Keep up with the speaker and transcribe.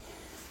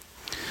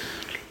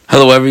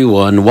Hello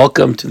everyone,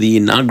 welcome to the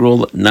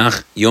inaugural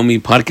Nach Yomi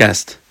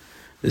podcast.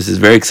 This is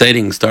very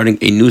exciting, starting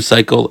a new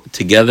cycle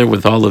together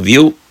with all of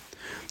you.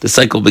 The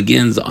cycle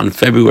begins on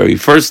February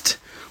 1st.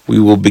 We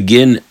will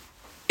begin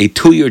a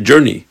 2-year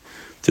journey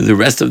through the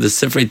rest of the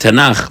Sifrei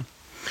Tanakh.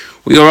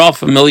 We are all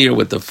familiar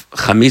with the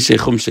Chamishe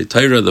Chumshei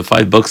Torah, the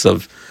 5 books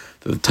of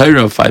the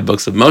Torah, 5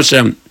 books of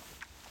Moshe.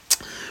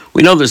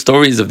 We know the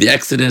stories of the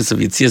Exodus, of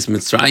Yetzias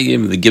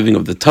Mitzrayim, the giving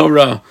of the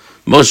Torah,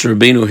 Moshe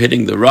Rabbeinu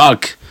hitting the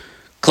rock,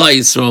 Klal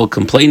Yisrael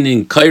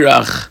complaining,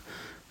 Kairach,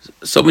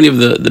 so many of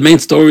the main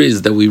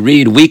stories that we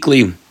read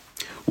weekly,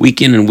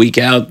 week in and week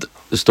out,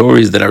 the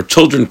stories that our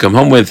children come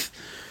home with,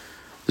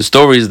 the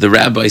stories the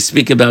rabbis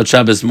speak about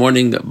Shabbos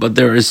morning, but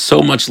there is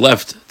so much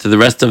left to the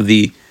rest of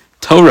the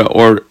Torah,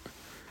 or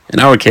in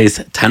our case,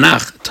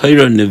 Tanakh,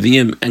 Torah,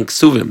 Nevi'im, and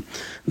Ksuvim.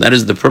 That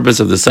is the purpose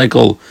of the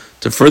cycle,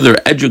 to further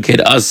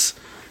educate us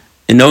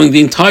in knowing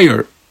the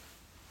entire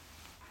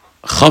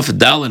Chaf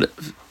Dalet,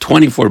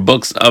 24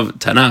 books of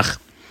Tanakh.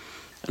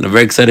 And I'm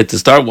very excited to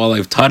start. While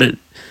I've taught it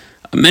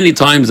many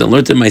times and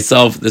learned it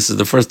myself, this is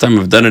the first time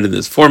I've done it in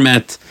this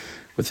format,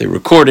 with a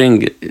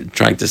recording,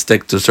 trying to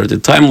stick to a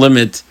certain time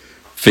limit,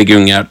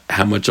 figuring out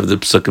how much of the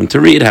psukim to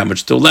read, how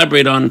much to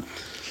elaborate on,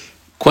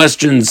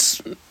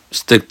 questions,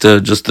 stick to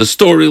just the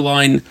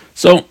storyline.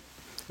 So it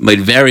might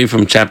vary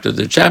from chapter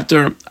to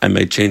chapter. I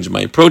might change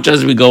my approach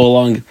as we go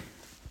along.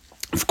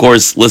 Of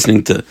course,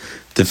 listening to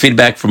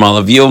feedback from all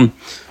of you.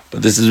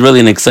 But this is really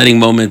an exciting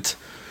moment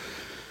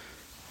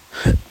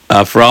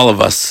for all of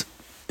us,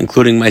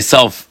 including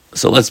myself.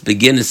 So let's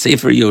begin.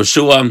 Sefer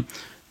Yehoshua.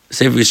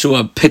 Sefer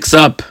Yehoshua picks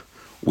up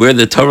where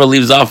the Torah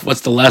leaves off. What's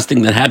the last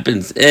thing that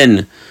happens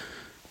in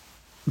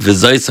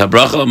V'zayis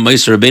HaBracha?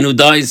 Moshe Rabbeinu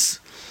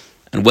dies.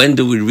 And when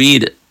do we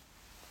read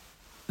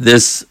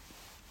this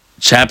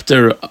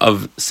chapter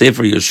of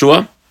Sefer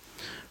Yehoshua?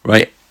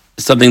 Right?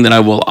 Something that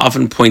I will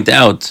often point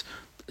out.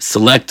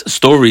 Select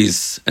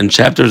stories and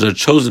chapters are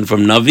chosen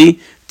from Navi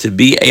to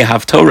be a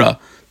Haftorah,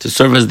 to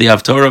serve as the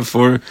Haftorah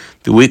for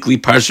the weekly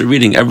Parsha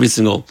reading. Every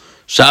single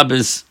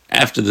Shabbos,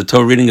 after the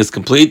Torah reading is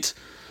complete,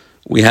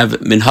 we have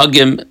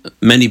Minhagim,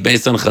 many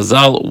based on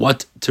Chazal,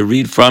 what to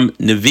read from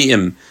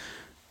Nevi'im,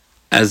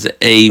 as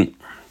a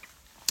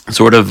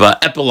sort of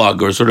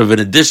epilogue, or sort of an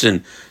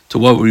addition to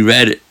what we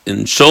read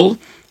in Shul.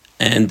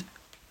 And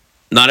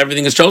not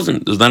everything is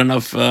chosen. There's not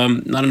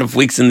enough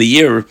weeks in the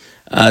year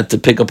to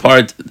pick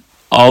apart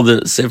all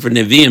the Sefer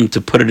Nevi'im to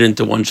put it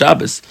into one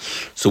Shabbos.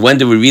 So when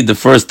do we read the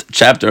first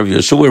chapter of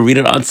Yehoshua? We read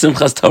it on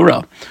Simchas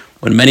Torah,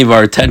 when many of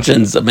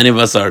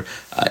us are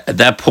at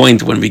that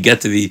point when we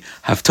get to the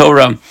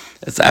Haftorah.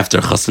 It's after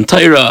Chasan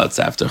Torah, it's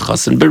after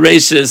Chasan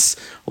Bereshis,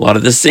 a lot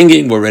of the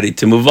singing, we're ready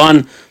to move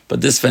on.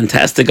 But this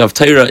fantastic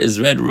Haftorah is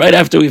read right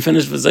after we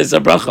finish V'zayis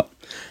HaBracha.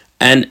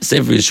 And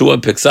Sefer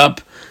Yehoshua picks up,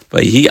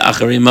 Vayhi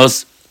Acharei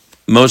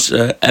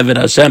Moshe Eved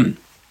Hashem.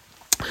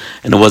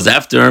 And it was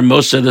after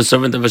Moshe, the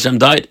servant of Hashem,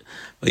 died.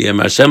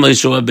 And Hashem said to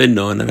Yehoshua ben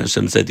Nun,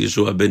 Hashem said to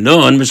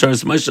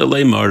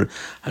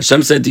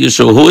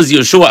Yehoshua, who is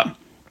Yehoshua?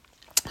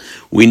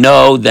 We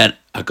know that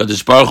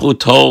HaKadosh Baruch Hu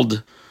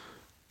told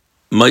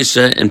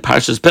Moshe in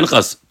Parshas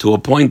Pinchas to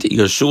appoint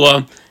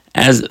Yehoshua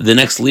as the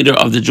next leader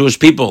of the Jewish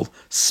people.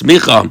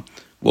 Smicha,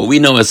 what we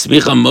know as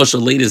Smicha,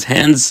 Moshe laid his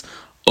hands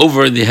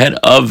over the head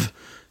of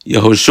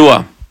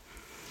Yehoshua.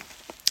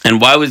 And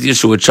why was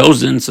Yehoshua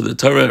chosen? So the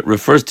Torah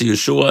refers to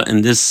Yehoshua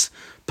in this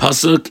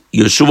pasuk,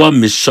 Yehoshua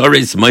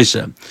Mishares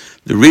Moshe.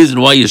 The reason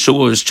why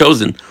Yehoshua was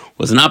chosen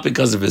was not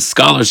because of his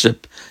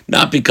scholarship,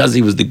 not because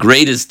he was the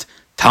greatest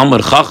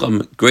Talmud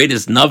Chacham,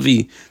 greatest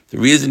Navi. The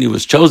reason he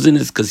was chosen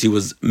is because he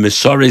was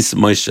Mishares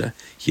Moshe.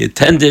 He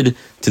attended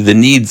to the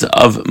needs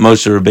of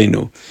Moshe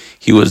Rabbeinu.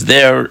 He was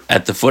there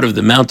at the foot of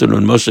the mountain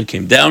when Moshe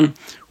came down,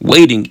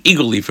 waiting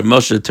eagerly for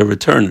Moshe to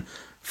return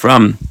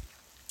from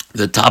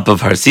the top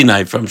of Har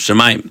Sinai, from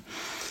Shemaim.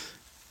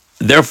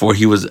 Therefore,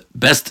 he was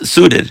best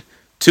suited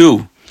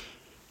to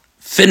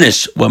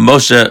finish what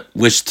Moshe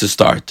wished to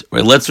start.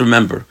 Right? Let's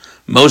remember,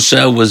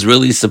 Moshe was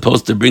really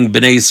supposed to bring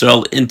Bnei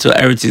Yisrael into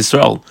Eretz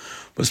Yisrael,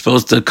 was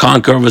supposed to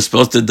conquer, was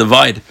supposed to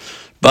divide.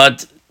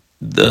 But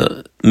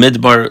the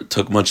Midbar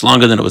took much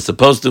longer than it was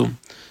supposed to.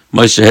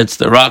 Moshe hits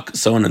the rock,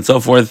 so on and so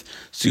forth.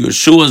 So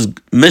Yeshua's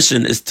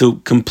mission is to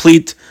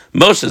complete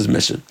Moshe's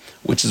mission,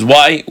 which is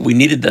why we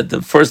needed that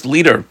the first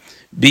leader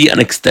be an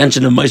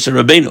extension of Moshe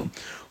Rabbeinu.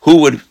 Who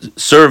would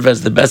serve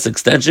as the best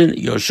extension?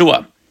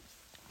 Yehoshua.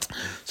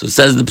 So it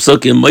says the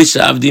Psukim, Moshe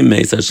Avdi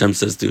Meis, Hashem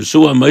says to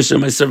Yehoshua, Moshe,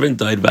 my servant,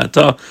 died.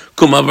 V'ata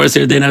kum avar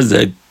Yarden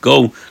hazeh.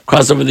 Go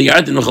cross over the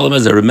Yarden. V'cholam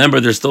hazeh. Remember,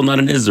 they're still not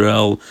in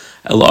Israel.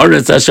 El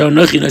Aretz Asher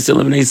Anochi Nasi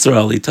Levnei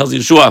Yisrael. He tells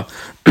Yehoshua,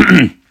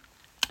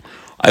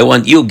 I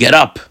want you, get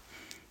up,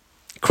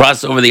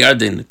 cross over the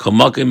Yarden.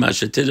 Komakim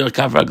asher tidor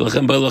kaf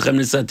raglachem b'olachem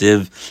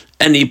nisativ.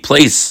 Any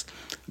place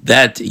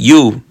that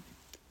your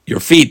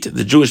feet,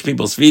 the Jewish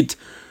people's feet,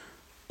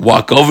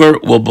 walk over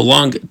will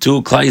belong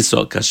to Klal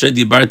Yisrael. Kasher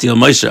dibarti al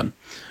Moshe.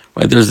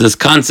 Right? There's this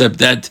concept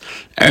that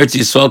Eretz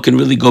Yisrael can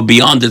really go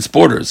beyond its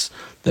borders.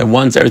 That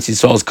once Eretz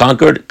Yisrael is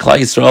conquered, Klal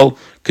Yisrael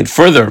could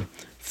further,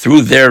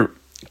 through their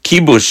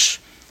kibush,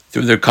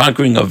 through their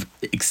conquering of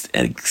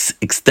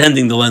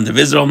extending the land of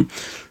Israel,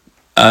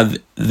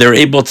 they're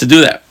able to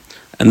do that.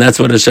 And that's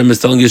what Hashem is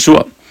telling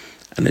Yeshua.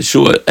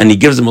 And he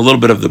gives him a little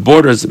bit of the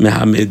borders.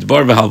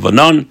 Mehamidbar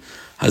v'halvanon,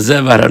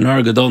 hazeh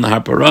v'haranar gadol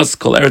nahar paras,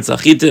 kol eretz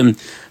achitim,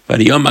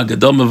 v'ariyom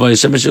ha'gadol mavay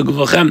Hashem eshel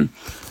guvochem.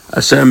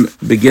 Hashem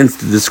begins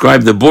to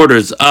describe the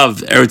borders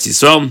of Eretz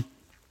Yisrael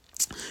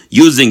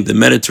using the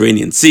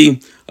Mediterranean Sea,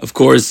 of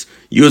course,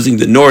 using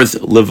the north,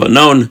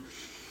 Lebanon,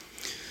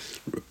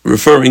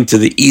 referring to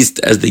the east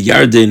as the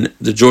Yarden,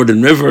 the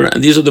Jordan River,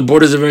 and these are the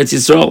borders of Eretz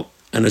Yisrael.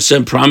 And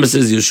Hashem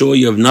promises Yeshua,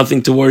 you have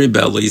nothing to worry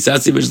about.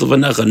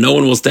 No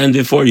one will stand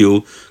before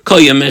you.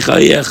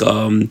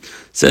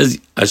 Says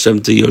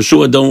Hashem to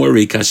Yeshua, don't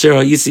worry.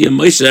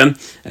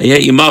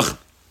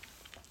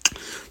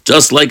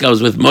 Just like I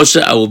was with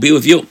Moshe, I will be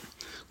with you.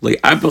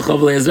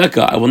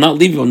 I will not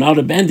leave you, I will not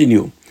abandon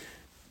you.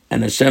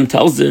 And Hashem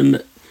tells him,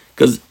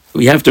 because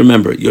we have to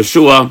remember,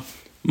 Yeshua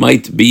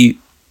might be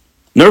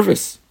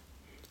nervous.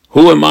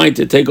 Who am I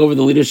to take over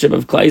the leadership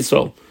of Klal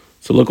Yisrael?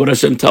 So look what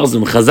Hashem tells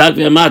him. Chazak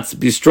v'amatz,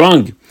 be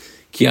strong.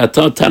 Ki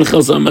ata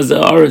tanchel z'amaz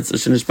ha'aretz,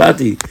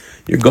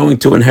 you're going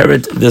to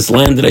inherit this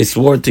land that I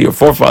swore to your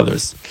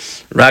forefathers.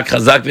 Rak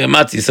chazak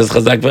v'amatz, he says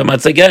chazak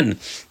v'amatz again.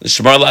 The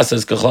Shemar La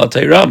says kachal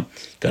Torah,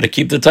 got to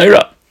keep the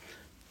Torah.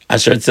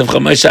 Asher tzivcha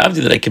Moshe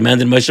avdi, that I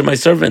commanded Moshe my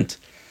servant.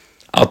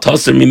 Al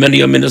tasir mimeni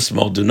yamin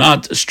usmol, do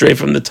not stray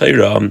from the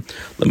Torah.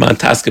 L'man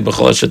taske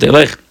b'chol asher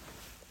teilech.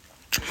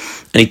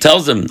 And he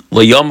tells him,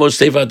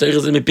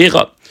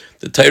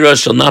 the Torah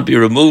shall not be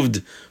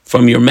removed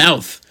from your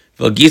mouth.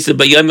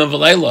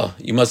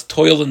 You must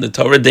toil in the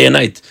Torah day and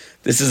night.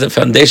 This is a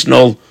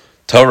foundational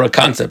Torah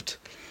concept.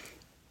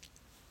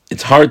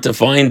 It's hard to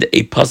find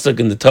a pasuk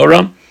in the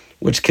Torah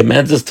which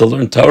commands us to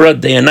learn Torah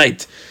day and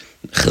night.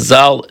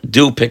 Chazal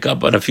do pick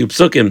up on a few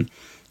psukim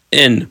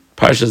in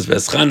Parshas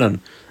Veschanan,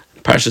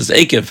 Parshas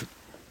Ekev.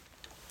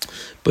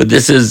 But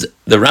this is,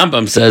 the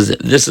Rambam says,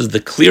 this is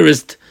the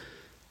clearest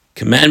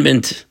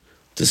commandment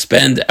to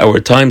spend our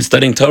time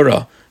studying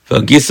Torah.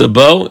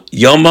 V'gisabo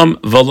yomam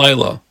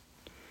v'layla.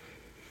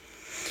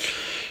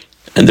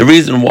 And the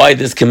reason why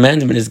this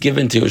commandment is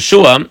given to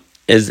Yeshua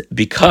is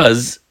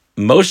because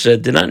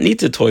Moshe did not need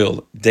to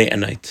toil day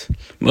and night.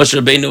 Moshe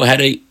Rabbeinu had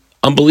an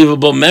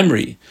unbelievable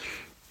memory.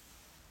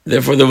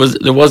 Therefore, there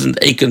wasn't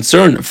a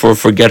concern for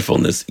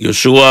forgetfulness.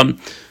 Yeshua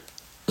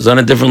was on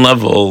a different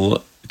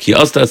level.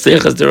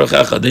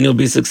 Then you'll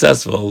be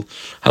successful.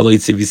 Hashem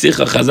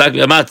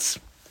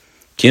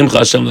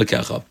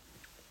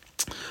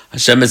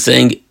is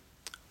saying,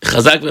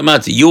 Chazak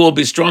v'matz, you will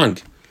be strong.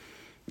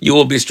 You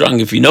will be strong.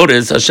 If you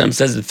notice, Hashem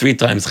says it 3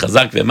 times,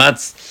 Chazak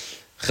v'matz,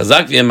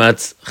 Chazak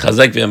v'matz,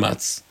 Chazak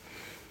v'matz.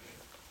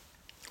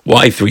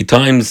 Why 3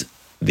 times?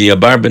 The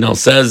Abarbanel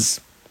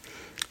says,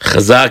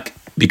 Chazak,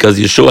 because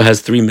Yeshua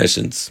has 3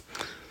 missions.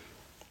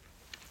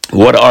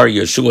 What are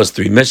Yeshua's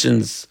 3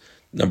 missions?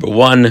 Number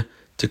 1,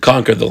 to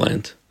conquer the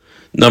land.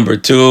 Number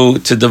 2,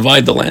 to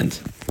divide the land.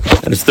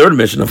 And his 3rd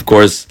mission, of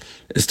course,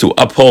 is to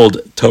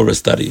uphold Torah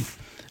study.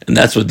 And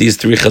that's what these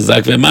 3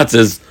 Chazak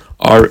ve'matzes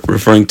are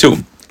referring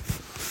to.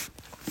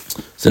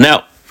 So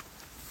now,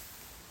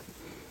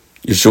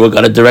 Yeshua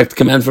got a direct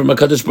command from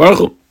HaKadosh Baruch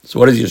Hu. So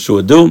what does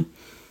Yeshua do?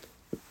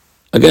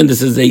 Again,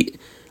 this is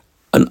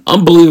an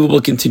unbelievable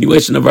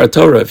continuation of our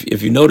Torah.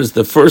 If you notice,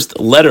 the first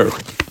letter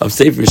of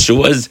Sefer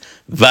Yeshua is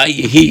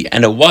Vayehi,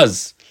 and it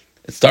was.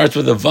 It starts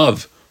with a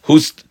Vav.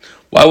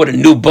 Why would a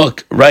new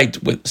book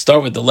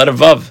start with the letter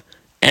Vav?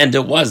 And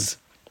it was.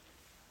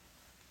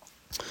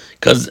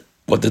 Because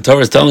what the Torah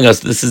is telling us,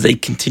 this is a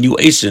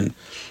continuation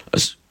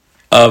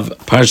of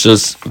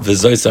Parshas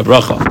V'zois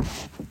HaBracha.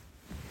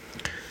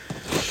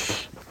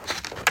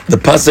 The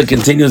pasuk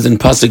continues in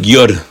pasuk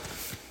Yud.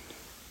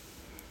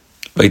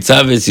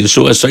 Vaitzavis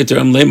Yeshua Shaitar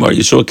Am Lemar.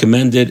 Yeshua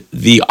commanded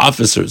the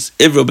officers,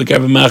 Ivru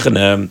b'kerv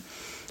machane,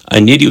 I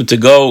need you to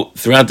go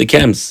throughout the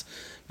camps.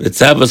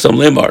 Vaitzavas Am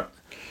Lemar.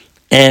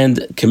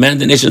 And command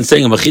the nation,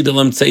 saying,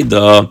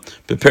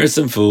 prepare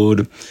some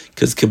food,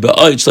 because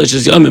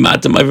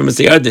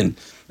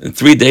in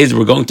 3 days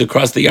we're going to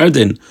cross the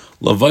Yarden,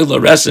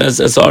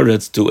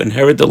 to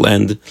inherit the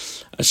land.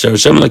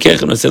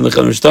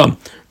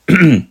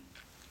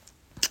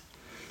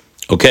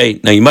 Okay,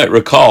 now you might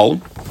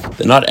recall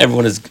that not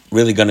everyone is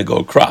really going to go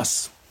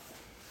across,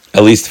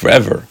 at least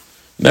forever.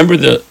 Remember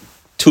the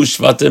 2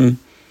 Shvatim,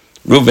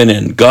 Reuven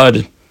and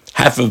Gad,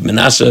 half of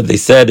Manasseh, they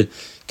said,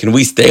 can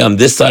we stay on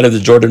this side of the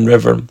Jordan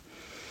River?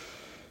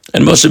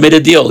 And Moshe made a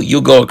deal.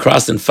 You go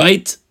across and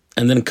fight,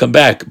 and then come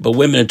back. But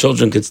women and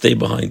children could stay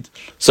behind.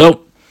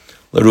 So,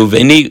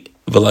 Yeshua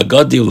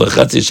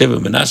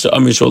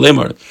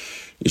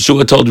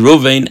told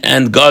Reuven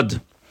and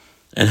Gad,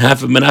 and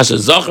half of Manasseh,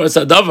 Zachar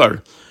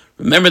Sadavar.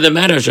 Remember the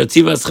matter, that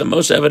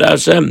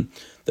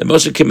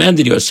Moshe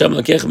commanded you,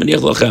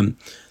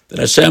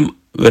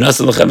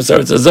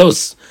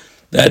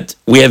 that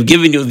we have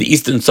given you the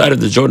eastern side of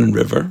the Jordan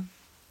River.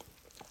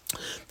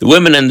 The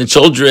women and the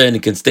children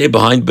can stay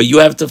behind, but you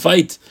have to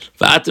fight.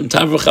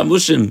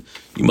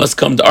 You must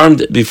come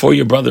armed before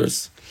your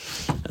brothers.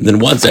 And then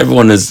once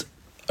everyone is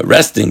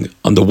resting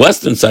on the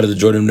western side of the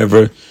Jordan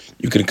River,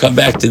 you can come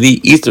back to the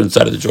eastern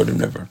side of the Jordan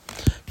River.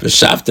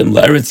 V'shaftem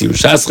la'eretz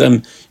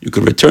Yerushaschem, you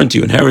could return to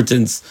your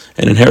inheritance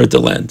and inherit the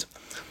land.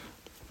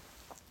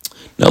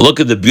 Now look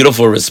at the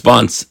beautiful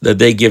response that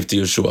they give to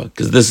Yeshua,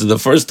 because this is the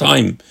first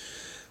time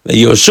that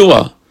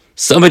Yehoshua,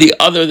 somebody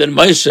other than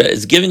Moshe,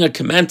 is giving a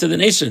command to the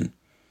nation.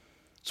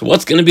 So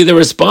what's going to be the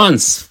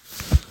response?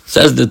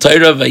 Says the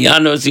Torah,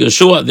 Vayanos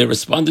Yehoshua, they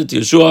responded to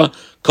Yeshua,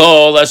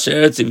 Kol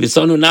asher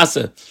tzivisanu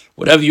nasa,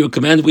 whatever you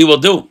command, we will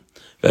do.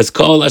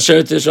 Kol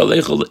asher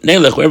tishalechu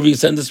nelech, wherever you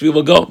send us, we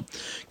will go.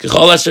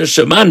 Kol asher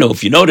shamanu,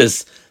 if you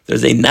notice,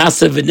 there's a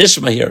nasa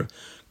v'nishma here.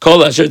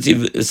 Kol asher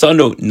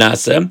tzivisanu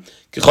nasa,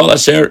 Kol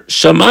asher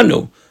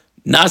shamanu,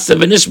 nasa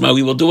v'nishma,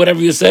 we will do whatever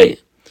you say.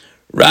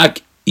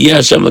 Rak yeh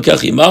Hashem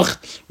lekech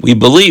imach, we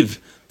believe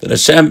that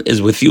Hashem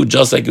is with you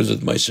just like he was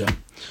with Moshe.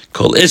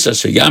 Kol ish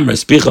asher yamer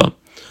espicha,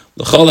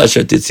 l'chol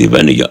asher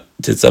titzavenu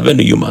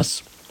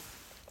yumas.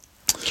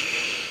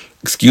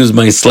 Excuse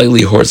my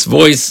slightly hoarse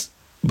voice,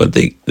 but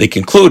they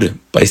conclude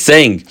by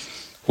saying,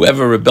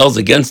 whoever rebels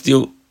against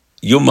you,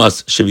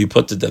 yumas should be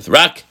put to death.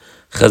 Rak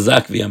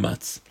chazak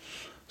v'yamatz.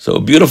 So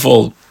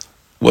beautiful.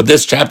 What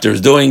this chapter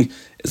is doing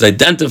is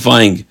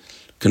identifying,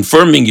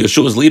 confirming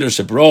Yeshua's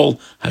leadership role,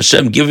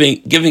 Hashem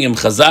giving him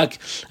chazak,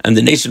 and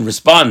the nation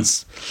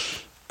responds.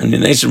 And the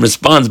nation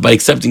responds by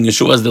accepting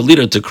Yeshua as the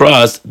leader to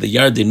cross the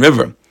Yarden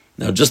River.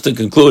 Now, just to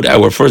conclude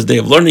our first day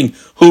of learning,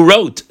 who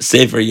wrote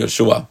Sefer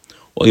Yeshua?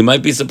 Well, you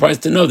might be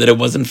surprised to know that it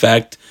was in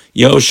fact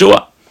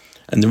Yehoshua.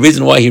 And the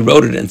reason why he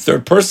wrote it in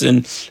third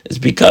person is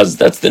because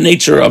that's the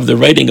nature of the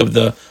writing of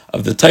the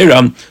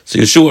Torah. So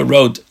Yeshua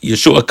wrote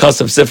Yeshua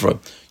Kasav Sifra.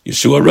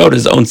 Yeshua wrote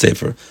his own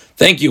Sefer.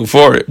 Thank you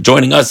for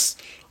joining us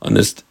on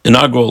this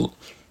inaugural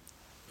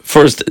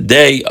first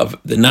day of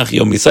the Nach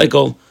Yomi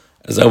cycle.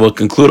 As I will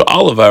conclude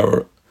all of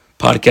our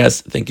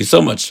podcasts, thank you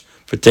so much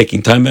for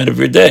taking time out of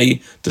your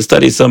day to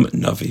study some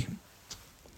Navi.